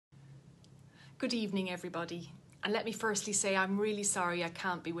Good evening, everybody. And let me firstly say I'm really sorry I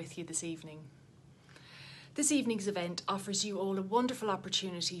can't be with you this evening. This evening's event offers you all a wonderful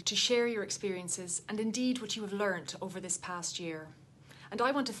opportunity to share your experiences and indeed what you have learnt over this past year. And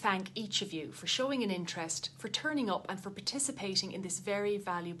I want to thank each of you for showing an interest, for turning up and for participating in this very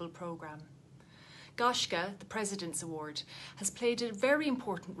valuable programme. Gaisce, the President's Award, has played a very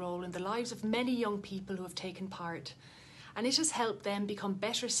important role in the lives of many young people who have taken part, and it has helped them become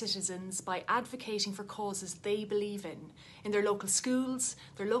better citizens by advocating for causes they believe in their local schools,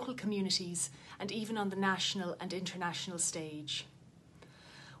 their local communities, and even on the national and international stage.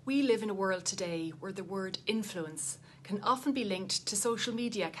 We live in a world today where the word influence can often be linked to social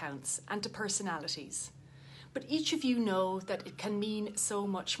media accounts and to personalities, but each of you know that it can mean so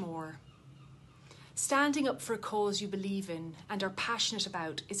much more. Standing up for a cause you believe in and are passionate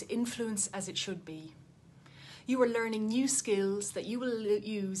about is influence as it should be. You are learning new skills that you will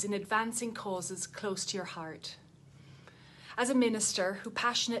use in advancing causes close to your heart. As a minister who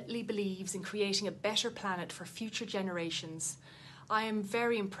passionately believes in creating a better planet for future generations, I am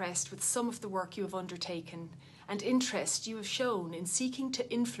very impressed with some of the work you have undertaken and interest you have shown in seeking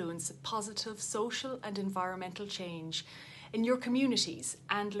to influence positive social and environmental change in your communities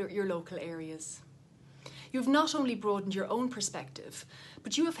and your local areas. You have not only broadened your own perspective,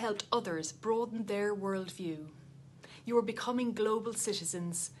 but you have helped others broaden their worldview. You are becoming global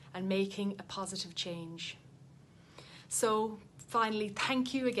citizens and making a positive change. So, finally,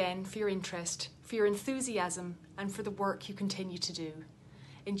 thank you again for your interest, for your enthusiasm, and for the work you continue to do.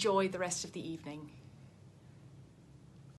 Enjoy the rest of the evening.